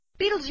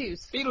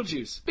Beetlejuice.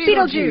 Beetlejuice.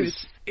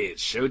 Beetlejuice.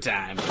 It's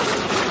showtime.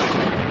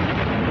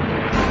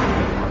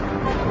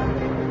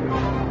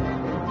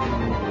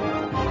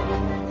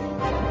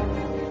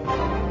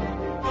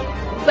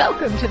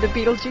 Welcome to the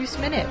Beetlejuice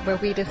Minute, where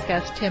we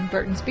discuss Tim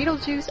Burton's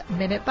Beetlejuice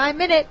minute by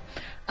minute.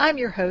 I'm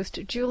your host,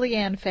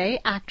 Julianne Fay,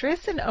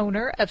 actress and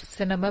owner of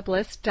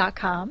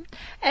CinemaBliss.com,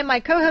 and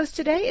my co-host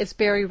today is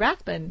Barry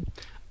Rathman.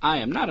 I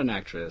am not an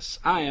actress.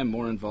 I am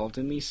more involved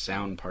in the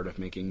sound part of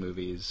making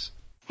movies.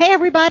 Hey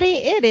everybody,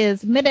 it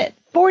is minute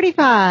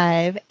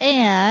 45,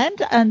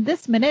 and on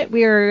this minute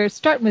we're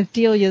starting with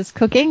Delia's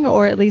cooking,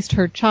 or at least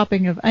her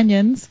chopping of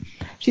onions.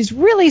 She's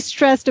really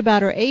stressed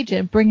about her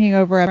agent bringing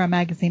over a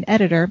magazine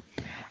editor,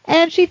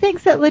 and she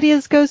thinks that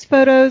Lydia's ghost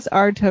photos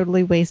are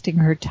totally wasting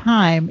her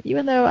time,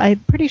 even though I'm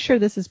pretty sure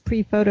this is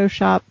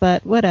pre-Photoshop,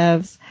 but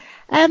whatevs.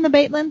 And the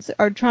Maitlands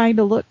are trying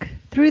to look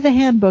through the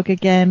handbook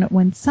again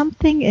when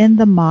something in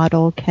the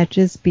model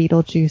catches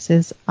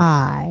Beetlejuice's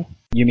eye.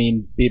 You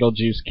mean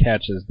Beetlejuice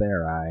catches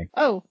their eye.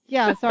 Oh,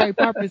 yeah, sorry,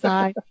 Barbara's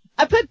eye.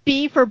 I put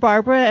B for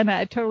Barbara, and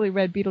I totally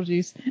read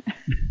Beetlejuice.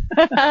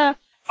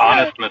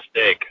 Honest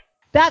mistake.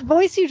 That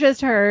voice you just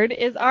heard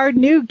is our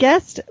new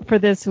guest for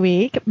this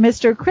week,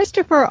 Mr.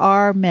 Christopher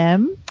R.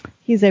 Mim.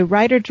 He's a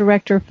writer,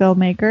 director,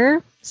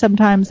 filmmaker,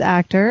 sometimes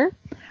actor,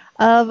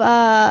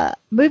 of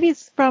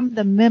movies from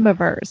the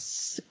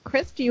Mimiverse.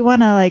 Chris, do you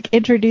want to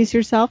introduce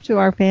yourself to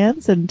our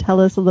fans and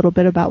tell us a little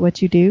bit about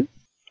what you do?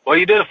 Well,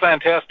 you did a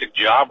fantastic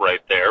job right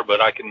there, but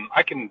I can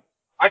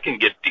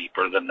get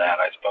deeper than that,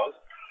 I suppose.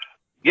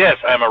 Yes,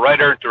 I'm a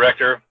writer,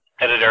 director,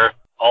 editor,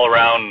 all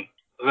around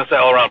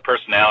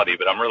personality,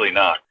 but I'm really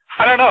not.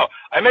 I don't know.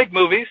 I make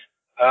movies,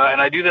 and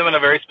I do them in a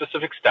very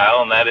specific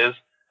style, and that is,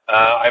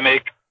 I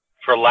make,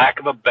 for lack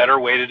of a better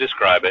way to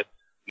describe it,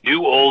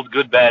 new, old,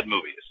 good, bad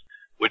movies,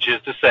 which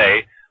is to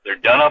say, they're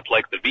done up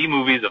like the B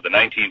movies of the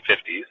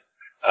 1950s,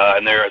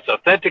 and they're as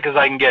authentic as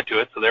I can get to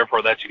it, so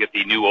therefore that you get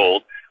the new,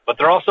 old. But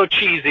they're also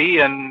cheesy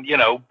and,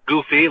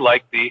 goofy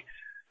like the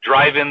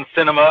drive-in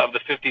cinema of the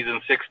 50s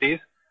and 60s.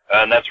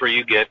 And that's where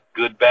you get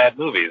good, bad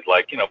movies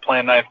like,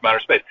 Plan 9 from Outer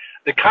Space.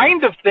 The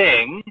kind of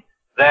thing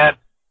that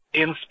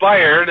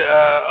inspired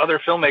other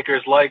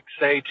filmmakers like,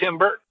 say, Tim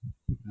Burton.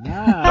 So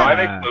I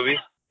make movies.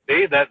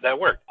 See, that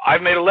worked.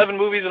 I've made 11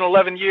 movies in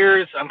 11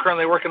 years. I'm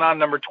currently working on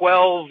number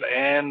 12.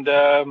 And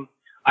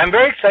I'm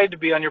very excited to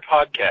be on your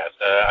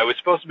podcast. I was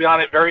supposed to be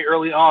on it very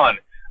early on.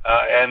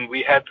 And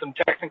we had some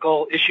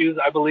technical issues,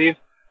 I believe,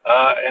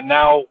 and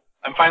now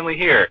I'm finally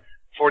here,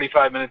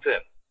 45 minutes in.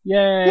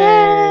 Yay!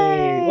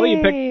 Yay! Well,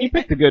 you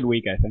picked a good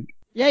week, I think.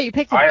 Yeah, you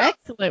picked an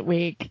excellent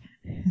week.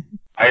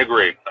 I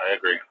agree.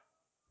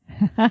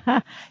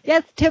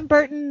 Yes, Tim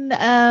Burton.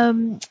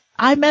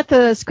 I met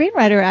the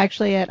screenwriter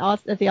actually at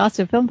the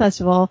Austin Film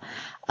Festival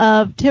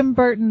of Tim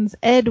Burton's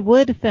Ed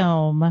Wood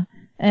film.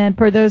 And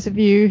for those of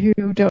you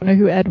who don't know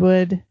who Ed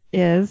Wood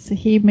is,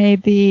 he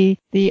made the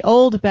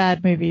old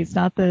bad movies,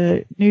 not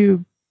the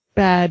new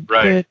bad,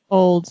 good,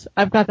 old.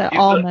 I've got that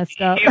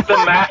messed up. He's the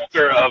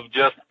master of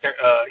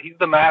he's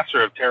the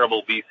master of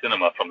terrible B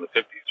cinema from the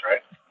 50s,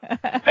 right?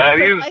 And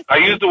I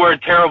use the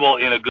word terrible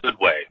in a good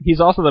way.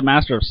 He's also the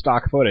master of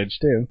stock footage,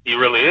 too. He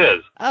really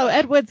is. Oh,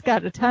 Ed Wood's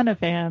got a ton of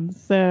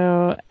fans.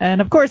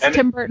 And of course,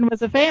 Tim Burton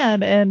was a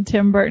fan, and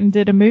Tim Burton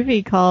did a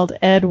movie called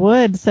Ed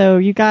Wood. So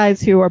you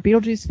guys who are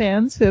Beetlejuice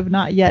fans who have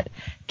not yet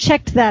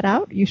checked that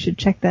out, you should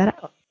check that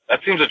out.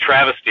 That seems a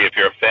travesty if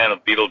you're a fan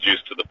of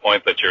Beetlejuice to the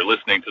point that you're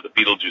listening to the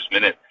Beetlejuice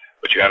Minute,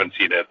 but you haven't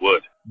seen Ed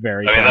Wood.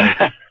 Very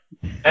funny.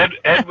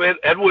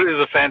 Ed Wood is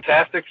a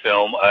fantastic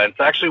film. It's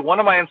actually one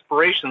of my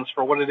inspirations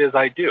for what it is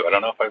I do. I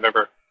don't know if I've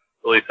ever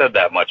really said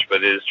that much,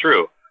 but it is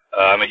true.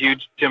 I'm a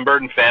huge Tim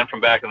Burton fan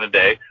from back in the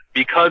day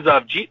because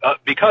of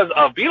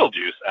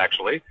Beetlejuice,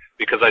 actually,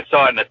 because I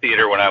saw it in a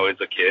theater when I was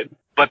a kid.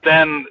 But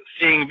then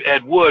seeing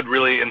Ed Wood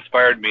really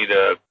inspired me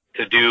to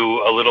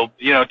do a little,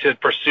 to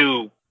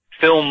pursue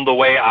film the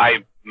way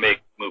I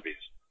make movies.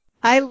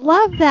 I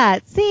love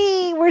that.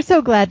 See, we're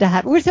so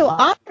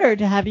honored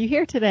to have you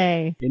here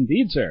today.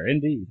 Indeed, sir.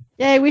 Indeed.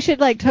 Yeah, we should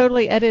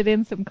totally edit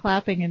in some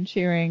clapping and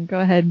cheering. Go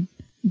ahead and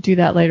do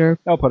that later.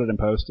 I'll put it in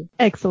post.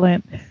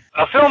 Excellent.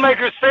 A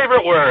filmmaker's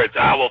favorite words.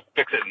 I will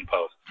fix it in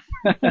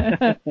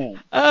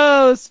post.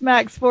 Oh,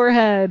 smacks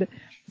forehead.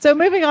 So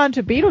moving on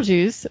to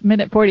Beetlejuice,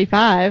 minute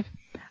 45.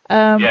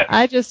 Yes.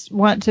 I just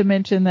want to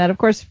mention that, of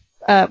course,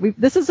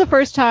 this is the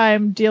first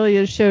time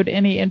Delia showed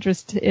any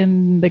interest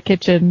in the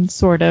kitchen,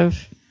 sort of.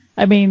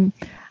 I mean,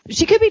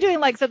 she could be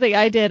doing something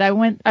I did. I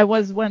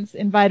was once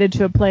invited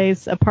to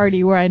a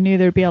party where I knew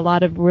there'd be a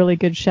lot of really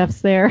good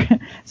chefs there.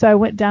 So I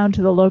went down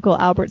to the local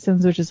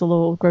Albertsons, which is a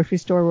little grocery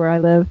store where I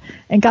live,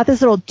 and got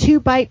this little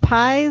 2-bite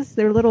pies.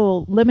 They're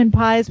little lemon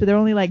pies, but they're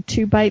only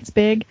 2 bites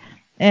big,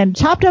 and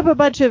chopped up a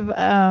bunch of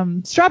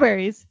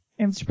strawberries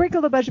and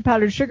sprinkled a bunch of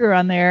powdered sugar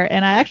on there.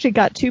 And I actually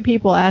got 2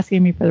 people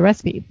asking me for the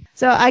recipe.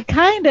 So I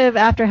kind of,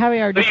 after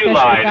having our discussion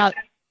about...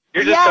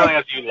 You're just telling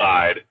us you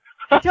lied.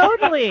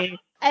 Totally.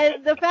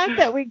 And the fact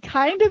that we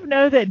kind of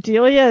know that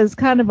Delia is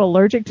kind of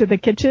allergic to the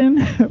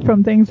kitchen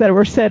from things that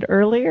were said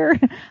earlier,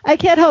 I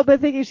can't help but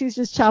thinking she's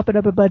just chopping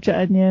up a bunch of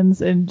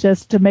onions and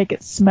just to make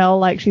it smell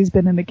like she's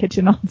been in the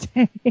kitchen all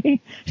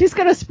day. She's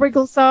going to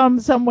sprinkle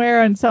some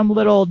somewhere in some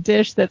little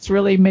dish that's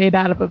really made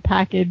out of a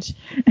package.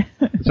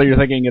 So you're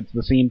thinking it's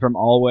the scene from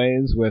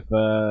Always with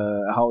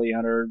Holly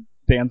Hunter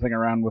dancing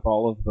around with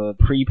all of the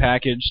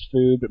pre-packaged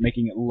food, but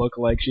making it look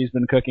like she's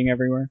been cooking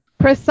everywhere?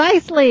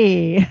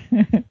 Precisely.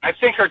 I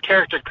think her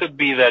character could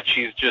be that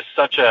she's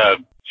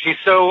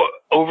so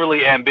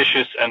overly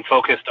ambitious and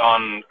focused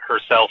on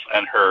herself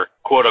and her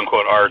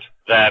quote-unquote art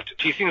that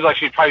she seems like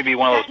she'd probably be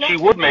one of those. She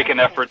would make an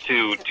effort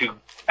to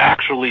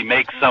actually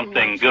make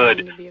something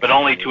good, but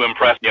only to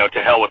impress,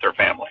 to hell with her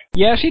family.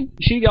 Yeah, she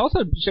does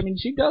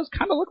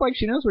kind of look like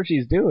she knows what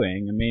she's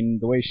doing. I mean,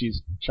 the way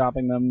she's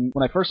chopping them.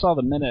 When I first saw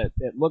the minute,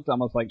 it looked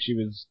almost like she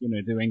was,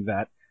 doing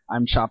that.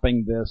 I'm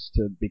chopping this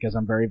because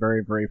I'm very,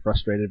 very, very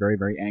frustrated, very,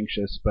 very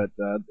anxious. But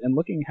and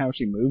looking how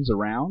she moves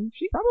around,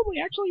 she probably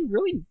actually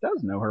really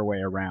does know her way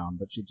around,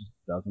 but she just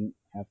doesn't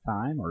have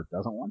time or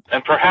doesn't want to.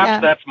 And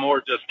perhaps that's more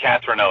just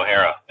Catherine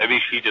O'Hara. Maybe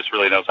she just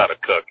really knows how to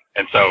cook,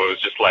 and so it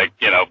was just like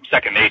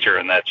second nature,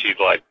 and that she's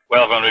like,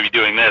 well, if I'm going to be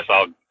doing this,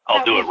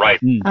 I'll do it right.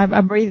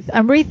 I'm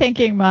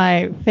rethinking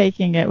my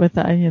faking it with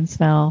the onion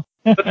smell.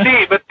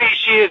 but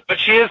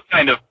she is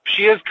kind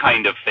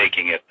of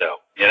faking it though.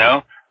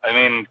 I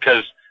mean,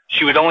 because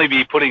she would only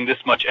be putting this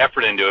much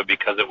effort into it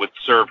because it would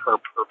serve her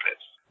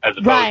purpose, as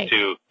opposed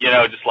to,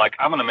 just like,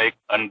 I'm going to make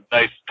a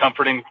nice,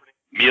 comforting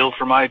meal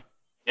for my,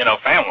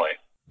 family.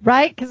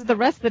 Right, because the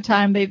rest of the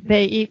time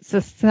they eat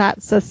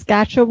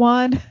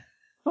Saskatchewan.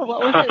 What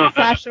was it?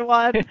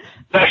 Saskatchewan.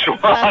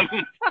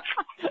 Saskatchewan.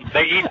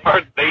 They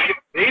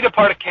eat a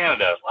part of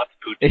Canada. Lots of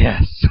food.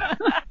 Yes.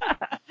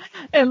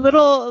 And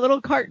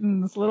little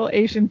cartons, little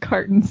Asian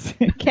cartons.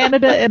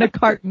 Canada in a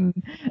carton.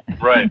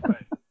 Right.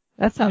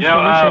 That sounds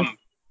delicious.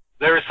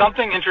 There is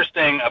something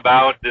interesting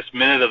about this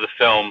minute of the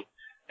film,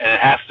 and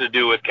it has to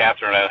do with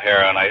Catherine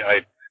O'Hara, and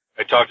I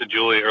talked to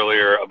Julie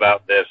earlier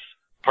about this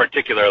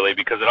particularly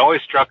because it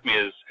always struck me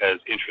as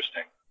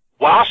interesting.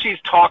 While she's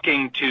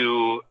talking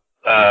to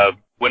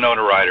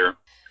Winona Ryder,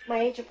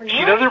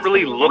 she doesn't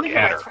really look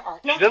at her.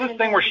 She does this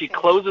thing where she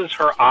closes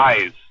her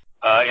eyes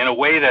in a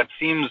way that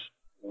seems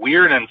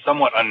weird and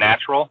somewhat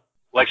unnatural,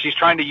 like she's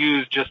trying to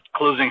use just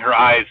closing her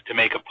eyes to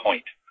make a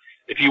point.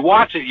 If you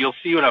watch it, you'll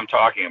see what I'm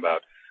talking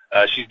about.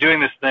 She's doing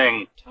this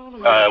thing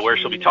where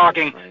she'll be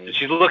talking, and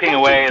she's looking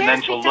away, and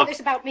then she'll look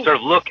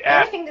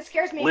at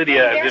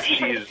Lydia as if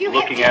she's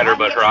looking at her,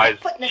 but her eyes,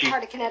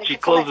 she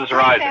closes her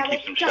eyes and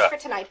keeps them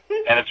shut.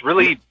 And it's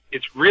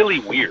really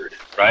weird,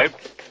 right?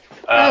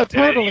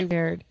 Totally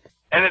weird.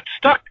 And it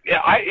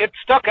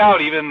stuck out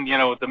even,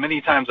 the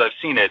many times I've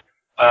seen it,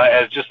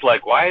 as just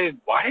like, why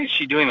is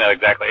she doing that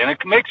exactly? And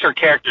it makes her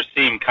character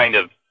seem kind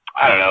of,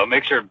 I don't know, it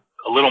makes her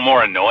a little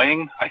more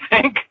annoying, I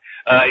think,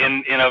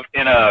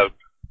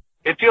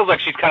 it feels like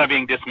she's kind of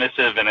being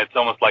dismissive, and it's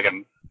almost like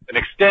an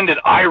extended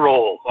eye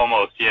roll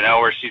almost,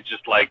 where she's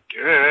just like,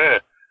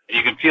 ugh, and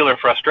you can feel her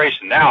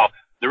frustration. Now,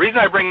 the reason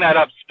I bring that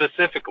up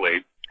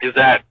specifically is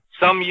that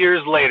some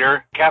years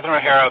later, Catherine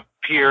O'Hara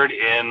appeared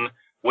in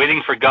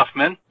Waiting for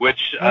Guffman,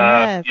 which,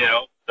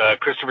 the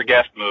Christopher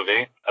Guest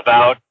movie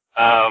about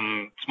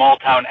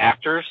small-town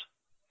actors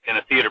in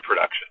a theater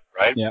production.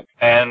 Right? Yep.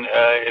 And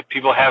if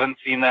people haven't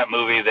seen that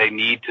movie, they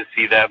need to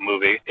see that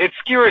movie. It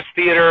skewers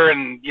theater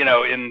and,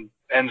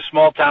 and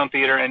small town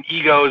theater and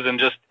egos and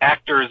just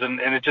actors and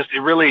it's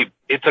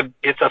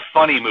a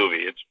funny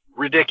movie. It's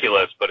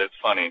ridiculous, but it's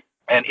funny.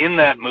 And in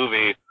that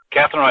movie,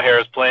 Catherine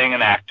O'Hara is playing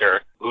an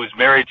actor who's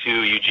married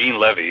to Eugene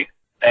Levy,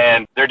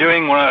 and they're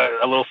doing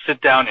a little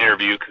sit-down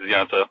interview because,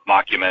 it's a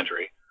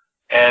mockumentary.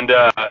 And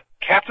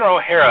Catherine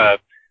O'Hara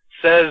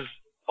says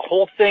a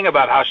whole thing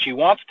about how she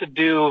wants to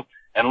do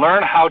and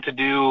learn how to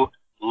do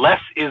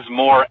less is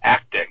more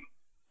acting,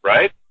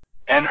 right?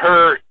 And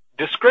her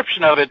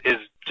description of it is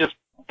just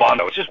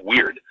bondo. It's just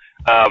weird.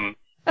 But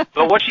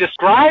what she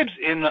describes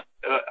in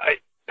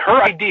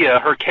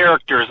her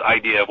character's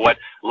idea of what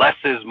less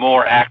is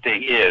more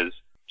acting is,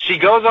 she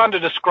goes on to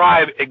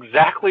describe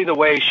exactly the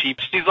way she's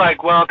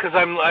like, well, because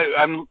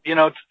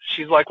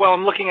she's like, well,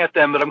 I'm looking at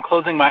them, but I'm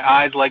closing my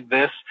eyes like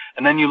this,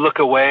 and then you look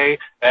away,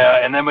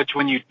 and then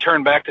when you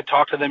turn back to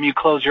talk to them, you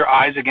close your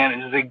eyes again.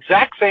 It's the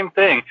exact same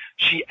thing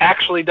she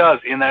actually does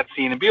in that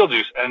scene in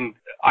Beetlejuice, and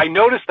I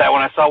noticed that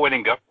when I saw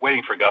Waiting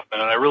for Guffman,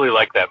 and I really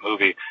like that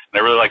movie, and I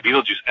really like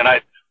Beetlejuice, and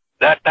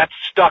that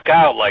stuck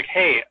out like,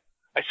 hey,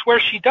 I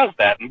swear she does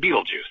that in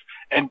Beetlejuice,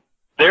 and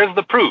there's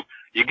the proof.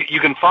 You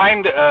can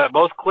find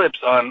both clips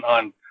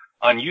on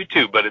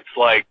YouTube, but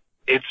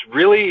it's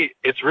really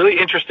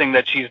interesting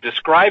that she's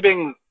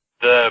describing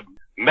the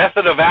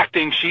method of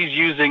acting she's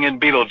using in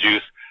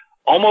Beetlejuice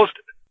almost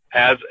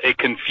as a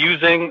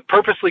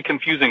purposely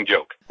confusing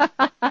joke.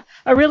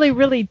 A really,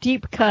 really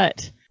deep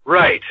cut.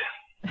 Right.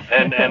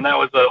 And that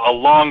was a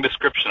long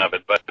description of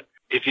it, but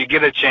if you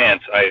get a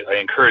chance, I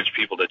encourage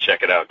people to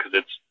check it out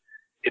because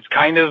it's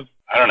kind of,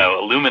 I don't know,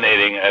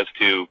 illuminating as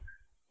to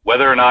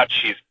whether or not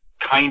she's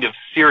kind of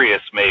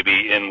serious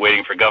maybe in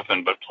Waiting for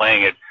Guffman, but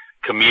playing it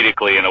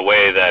comedically in a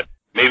way that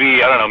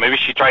maybe, I don't know, maybe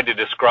she tried to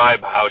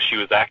describe how she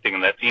was acting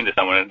in that scene to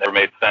someone and it never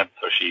made sense,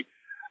 so she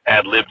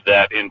ad-libbed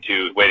that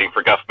into Waiting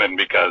for Guffman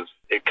because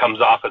it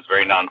comes off as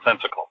very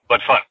nonsensical,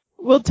 but fun.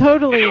 We'll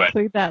totally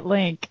include that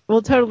link.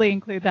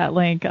 Beneath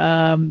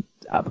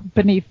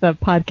the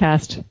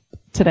podcast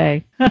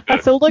today.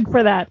 So look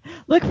for that.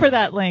 Look for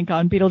that link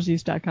on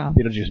Beetlejuice.com.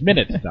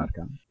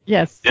 BeetlejuiceMinutes.com.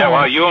 Yes. Yeah,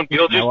 wow, you own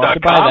Beetlejuice.com? Now we'll have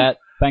to buy that.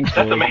 Thanks,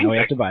 That's Julie. amazing. Now we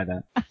have to buy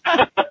that.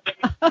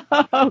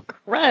 Oh,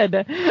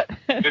 crud.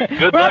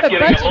 Good luck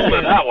getting a hold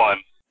of that one.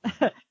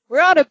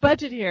 We're on a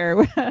budget here.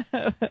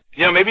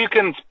 Maybe you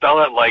can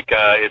spell it like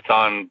it's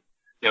on,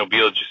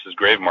 Beetlejuice's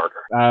grave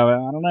marker.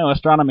 I don't know.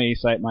 Astronomy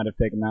site might have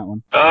taken that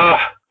one.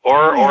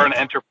 Or an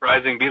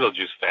enterprising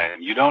Beetlejuice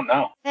fan. You don't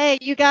know. Hey,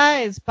 you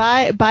guys,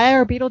 buy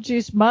our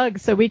Beetlejuice mug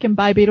so we can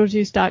buy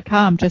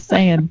Beetlejuice.com. Just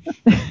saying.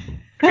 There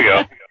you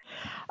go.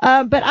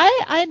 But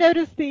I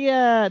noticed the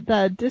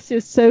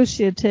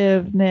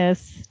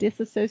disassociativeness.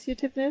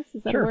 Disassociativeness,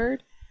 is that Sure. a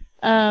word?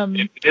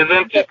 It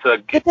isn't. It's a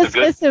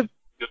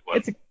good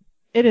one.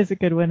 It is a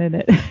good one, isn't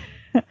it?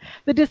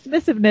 The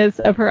dismissiveness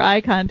of her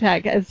eye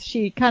contact as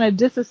she kind of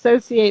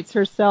disassociates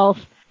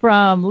herself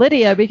from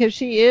Lydia because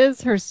she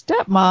is her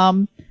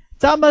stepmom.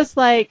 It's almost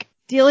like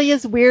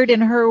Delia's weird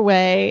in her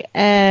way,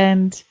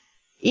 and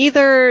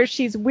either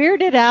she's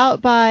weirded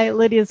out by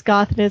Lydia's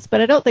gothness,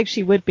 but I don't think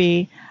she would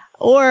be,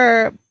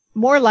 or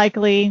more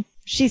likely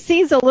she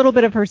sees a little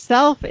bit of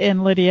herself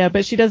in Lydia,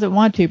 but she doesn't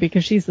want to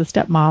because she's the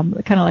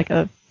stepmom, kind of like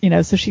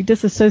so she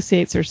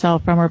disassociates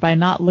herself from her by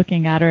not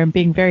looking at her and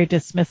being very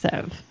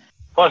dismissive.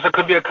 Plus, it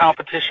could be a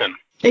competition.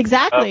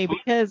 Exactly,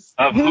 because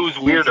who's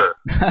weirder.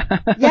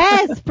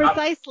 Yes,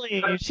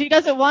 precisely. She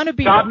doesn't want to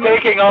be. Stop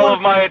taking all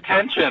of my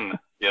attention.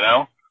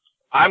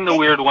 I'm the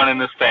weird one in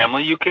this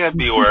family. You can't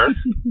be worse.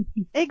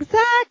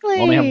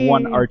 Exactly. Only have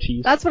one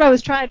artiste. That's what I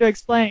was trying to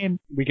explain.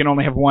 We can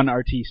only have one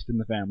artiste in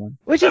the family.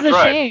 Which is a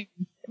shame,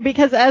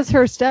 because as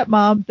her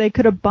stepmom, they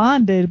could have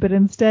bonded, but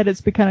instead it's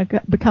become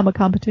a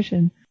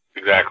competition.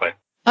 Exactly.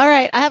 All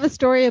right, I have a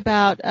story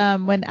about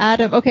when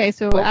Adam. Okay,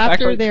 so after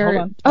actually, they're.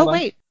 hold on.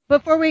 Wait.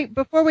 Before we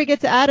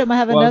get to Adam, I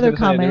have another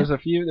comment. There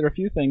are a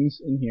few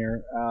things in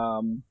here.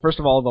 First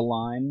of all, the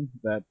line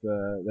that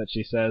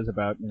she says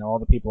about all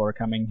the people are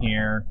coming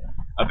here,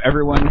 of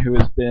everyone who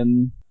has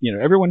been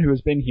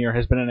here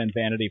has been in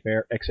Vanity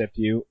Fair except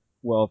you.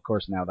 Well, of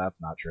course now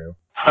that's not true.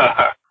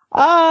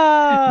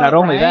 Not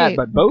only that,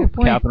 but both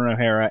Catherine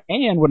O'Hara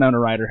and Winona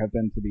Ryder have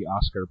been to the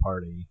Oscar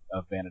party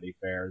of Vanity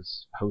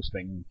Fair's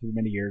hosting for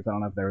many years. I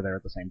don't know if they were there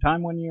at the same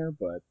time one year,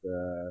 but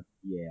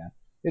yeah,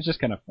 it's just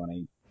kind of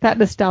funny. That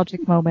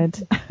nostalgic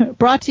moment.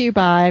 Brought to you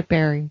by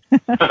Barry.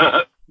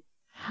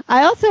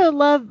 I also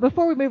love,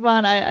 before we move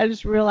on, I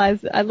just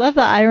realized I love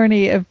the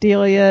irony of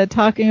Delia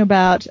talking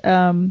about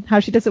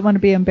how she doesn't want to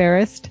be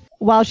embarrassed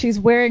while she's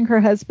wearing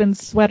her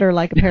husband's sweater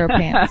like a pair of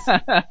pants.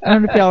 I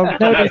don't know if y'all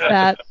noticed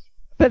that.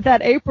 But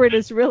that apron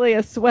is really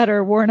a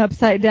sweater worn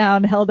upside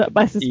down, held up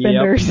by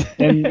suspenders. Yep.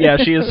 And yeah,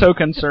 she is so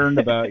concerned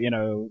about,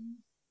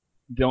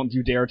 don't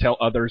you dare tell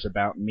others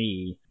about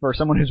me. For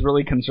someone who's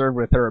really concerned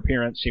with her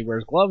appearance, she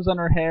wears gloves on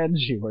her head,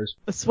 she wears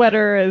a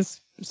sweater as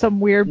some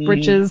weird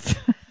breeches.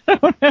 I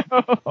don't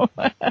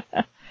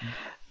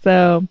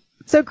know.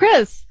 So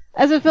Chris,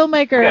 as a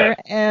filmmaker,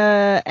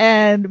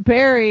 and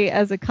Barry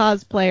as a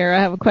cosplayer, I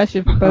have a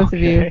question for both of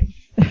you.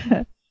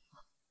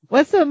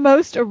 What's the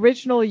most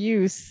original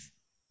use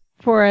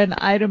for an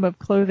item of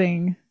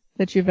clothing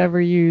that you've ever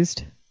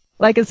used?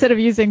 Like, instead of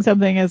using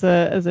something as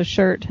a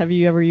shirt, have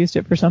you ever used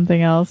it for something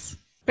else?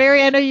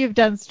 Barry, I know you've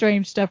done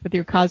strange stuff with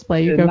your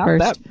cosplay. You go not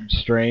first. Not that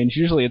strange.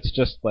 Usually it's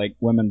just like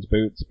women's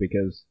boots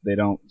because they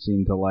don't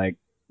seem to like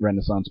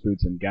Renaissance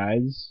boots in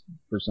guys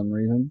for some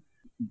reason.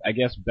 I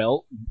guess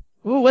belt.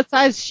 Ooh, what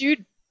size shoe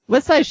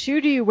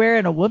do you wear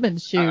in a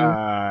woman's shoe?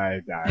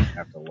 I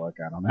have to look.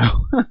 I don't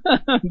know.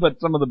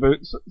 But some of the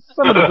boots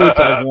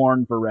I've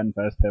worn for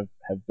Renfest have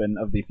been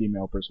of the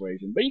female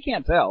persuasion. But you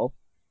can't tell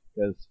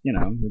because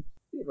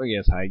I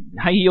guess high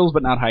heels,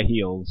 but not high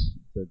heels.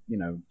 To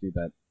do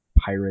that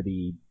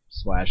piratey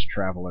 /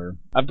 traveler.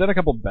 I've done a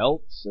couple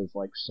belts as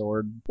like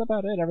sword. That's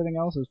about it. Everything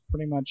else is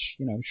pretty much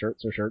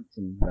shirts are shirts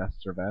and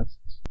vests are vests.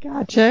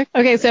 Gotcha.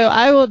 Okay, so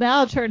I will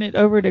now turn it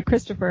over to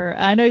Christopher.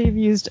 I know you've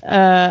used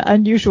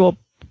unusual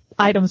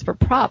items for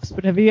props,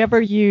 but have you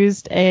ever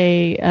used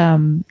a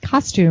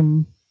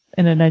costume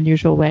in an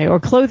unusual way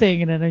or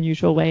clothing in an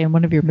unusual way in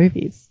one of your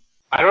movies?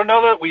 I don't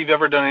know that we've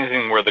ever done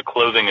anything where the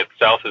clothing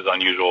itself is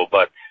unusual,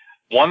 but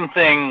one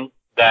thing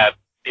that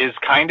is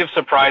kind of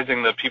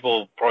surprising that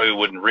people probably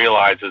wouldn't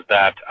realize is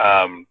that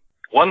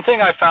one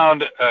thing I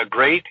found a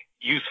great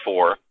use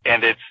for,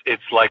 and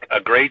it's like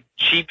a great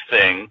cheap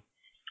thing,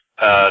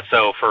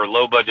 so for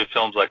low-budget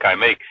films like I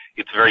make,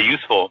 it's very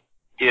useful,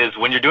 is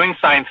when you're doing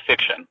science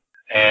fiction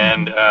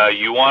and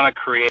you want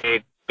to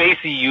create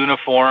spacey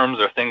uniforms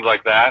or things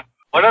like that,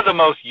 one of the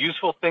most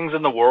useful things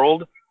in the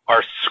world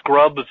are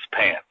scrubs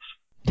pants.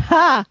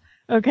 Ha!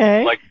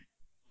 Okay.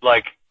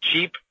 Like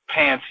cheap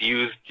pants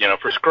used,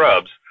 for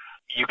scrubs.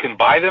 you can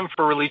buy them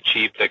for really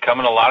cheap. They come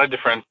in a lot of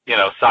different,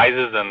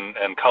 sizes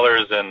and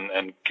colors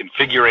and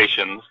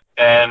configurations.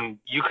 And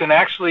you can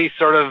actually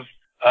sort of,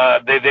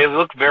 they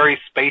look very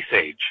space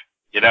age,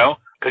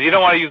 because you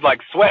don't want to use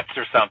like sweats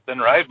or something,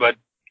 right? But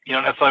you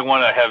don't necessarily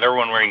want to have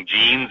everyone wearing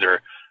jeans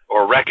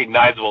or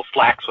recognizable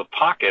slacks with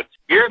pockets.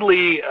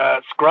 Weirdly,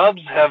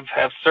 scrubs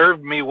have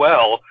served me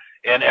well.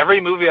 In every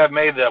movie I've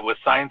made that was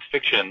science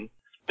fiction,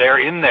 they're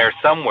in there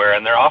somewhere,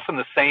 and they're often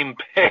the same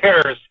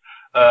pairs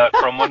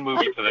from one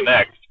movie to the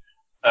next.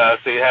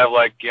 So you have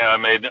I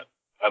made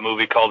a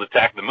movie called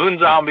Attack the Moon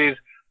Zombies,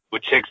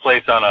 which takes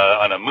place on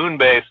a moon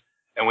base,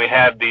 and we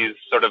had these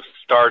sort of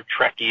Star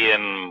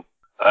Trekian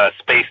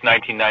Space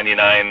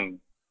 1999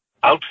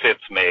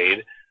 outfits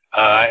made,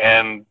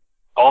 and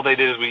all they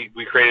did is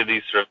we created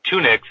these sort of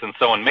tunics, and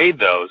someone made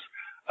those,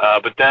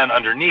 but then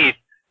underneath,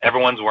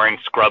 everyone's wearing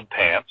scrub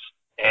pants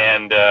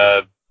and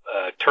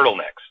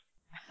turtlenecks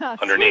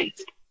underneath.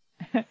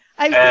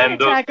 I've seen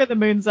Attack of the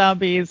Moon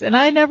Zombies, and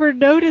I never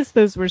noticed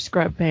those were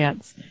scrub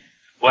pants.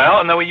 Well,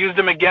 and then we used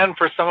them again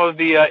for some of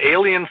the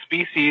alien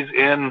species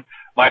in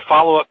my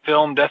follow-up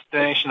film,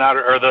 Destination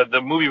Outer, or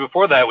the movie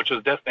before that, which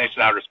was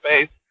Destination Outer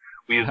Space.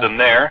 We used them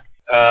there.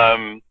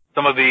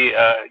 Some of the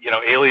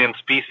alien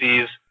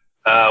species,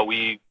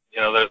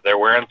 they're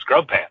wearing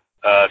scrub pants.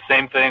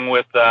 Same thing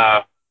with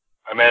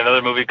I made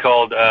another movie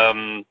called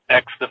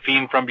X, the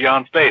Fiend from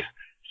Beyond Space.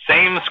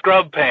 Same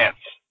scrub pants.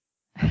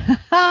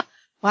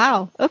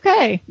 Wow.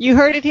 Okay. You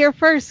heard it here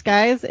first,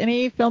 guys.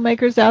 Any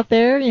filmmakers out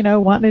there,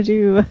 wanting to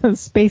do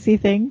spacey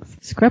things?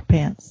 Scrub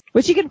pants.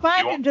 Which you can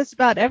find in just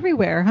about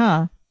everywhere,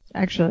 huh?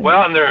 Actually.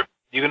 Well, and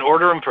you can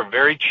order them for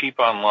very cheap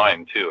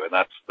online, too. And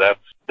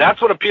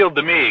that's what appealed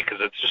to me, because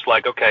it's just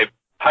like, okay,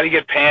 how do you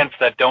get pants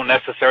that don't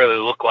necessarily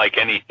look like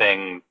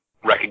anything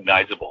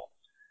recognizable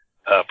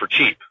for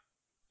cheap?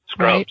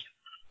 Scrubs. Right.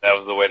 That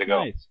was the way to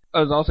go. Nice. I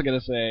was also going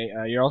to say,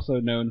 you're also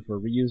known for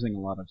reusing a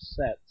lot of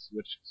sets,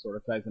 which sort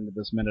of ties into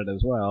this minute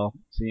as well,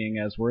 seeing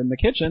as we're in the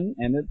kitchen,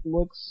 and it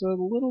looks a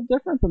little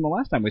different than the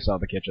last time we saw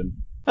the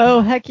kitchen.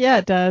 Oh, heck yeah,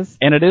 it does.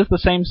 And it is the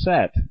same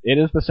set.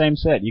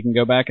 You can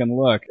go back and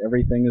look.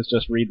 Everything is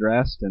just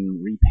redressed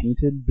and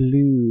repainted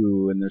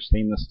blue, and there's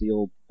stainless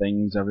steel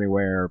things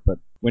everywhere, but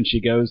when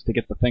she goes to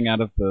get the thing out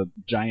of the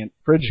giant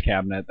fridge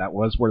cabinet, that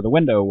was where the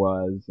window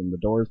was, and the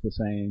door's the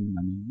same.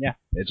 I mean, yeah,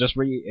 they just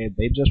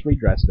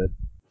redressed it.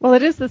 Well,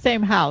 it is the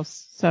same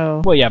house,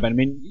 so... Well, yeah, but I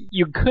mean,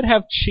 you could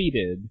have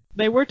cheated.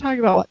 They were talking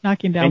about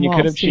knocking down walls, and you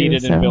could have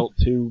cheated too, and built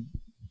two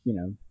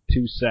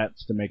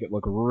sets to make it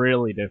look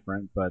really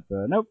different, but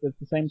nope, it's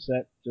the same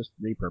set, just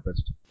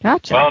repurposed.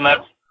 Gotcha. Well, and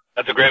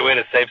that's a great way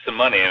to save some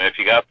money, and if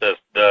you got the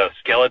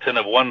skeleton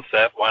of one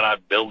set, why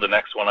not build the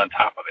next one on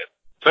top of it?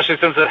 Especially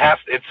since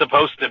it's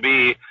supposed to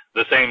be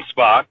the same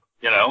spot,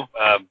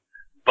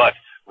 but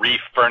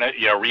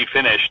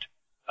refinished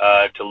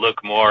to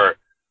look more,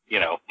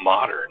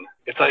 modern.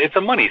 It's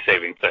a money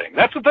saving thing.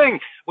 That's the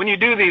thing when you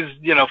do these,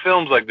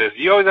 films like this.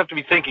 You always have to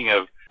be thinking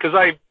of, because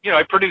I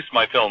produce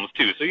my films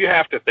too, so you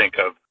have to think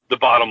of the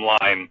bottom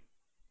line,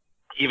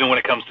 even when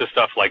it comes to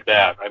stuff like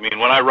that. I mean,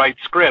 when I write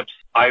scripts,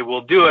 I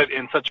will do it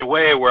in such a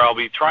way where I'll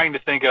be trying to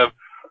think of,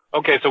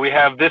 okay, so we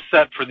have this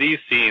set for these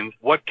scenes.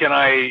 What can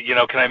I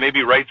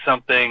maybe write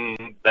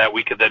something that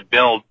we could then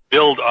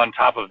build on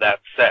top of that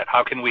set?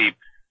 How can we,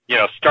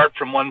 start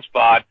from one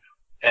spot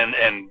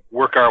and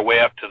work our way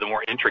up to the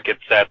more intricate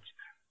sets?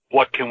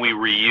 What can we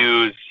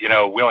reuse? We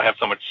don't have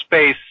so much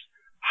space.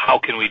 How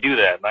can we do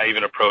that? And I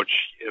even approach,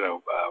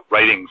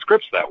 writing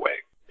scripts that way.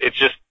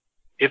 It's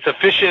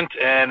efficient,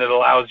 and it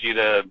allows you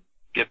to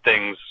get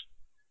things,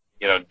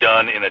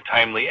 done in a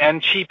timely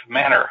and cheap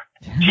manner.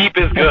 Cheap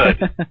is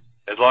good.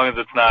 As long as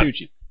it's not too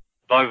cheap.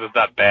 As long as it's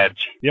not bad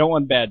cheap. You don't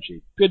want bad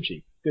cheap. Good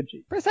cheap. Good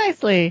cheap.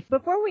 Precisely.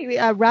 Before we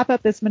wrap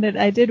up this minute,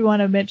 I did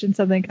want to mention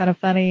something kind of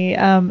funny.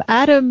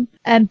 Adam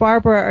and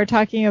Barbara are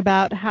talking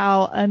about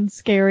how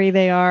unscary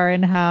they are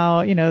and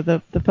how,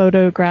 the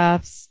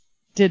photographs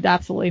did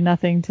absolutely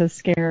nothing to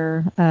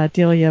scare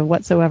Delia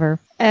whatsoever.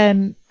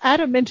 And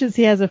Adam mentions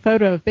he has a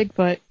photo of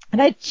Bigfoot.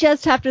 And I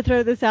just have to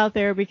throw this out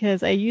there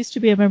because I used to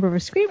be a member of a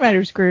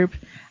screenwriters group.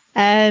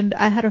 And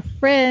I had a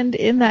friend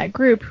in that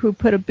group who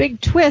put a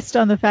big twist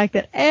on the fact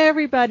that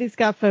everybody's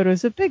got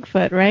photos of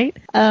Bigfoot, right?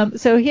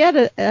 So he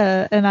had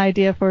an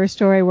idea for a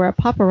story where a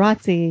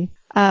paparazzi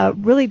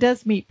really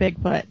does meet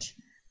Bigfoot.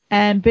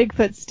 And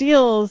Bigfoot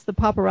steals the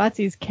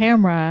paparazzi's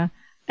camera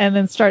and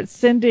then starts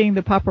sending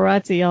the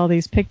paparazzi all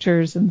these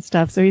pictures and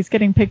stuff. So he's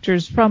getting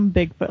pictures from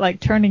Bigfoot, like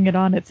turning it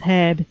on its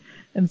head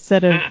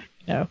instead of,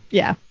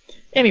 yeah.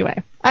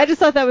 Anyway, I just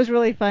thought that was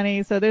really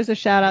funny. So there's a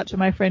shout out to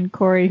my friend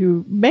Corey,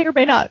 who may or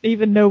may not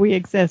even know we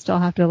exist.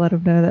 I'll have to let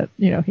him know that,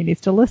 he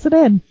needs to listen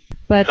in.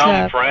 But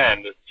some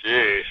friend,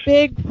 jeez.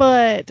 Bigfoot.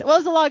 Well, it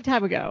was a long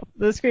time ago.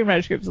 The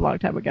Screenwriters Group was a long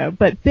time ago.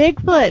 But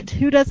Bigfoot.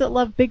 Who doesn't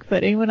love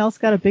Bigfoot? Anyone else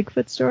got a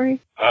Bigfoot story?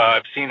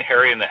 I've seen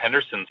Harry and the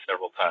Hendersons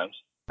several times.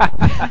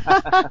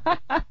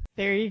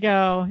 There you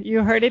go.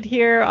 You heard it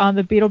here on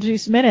the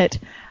Beetlejuice Minute.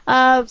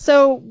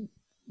 So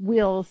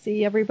we'll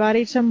see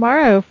everybody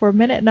tomorrow for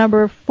minute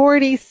number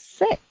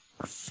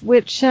 46,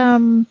 which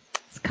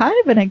kind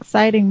of an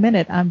exciting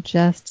minute. I'm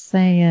just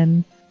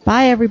saying.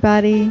 Bye,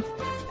 everybody.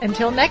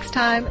 Until next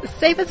time,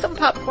 save us some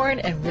popcorn,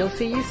 and we'll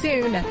see you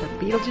soon at the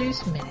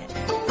Beetlejuice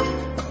Minute.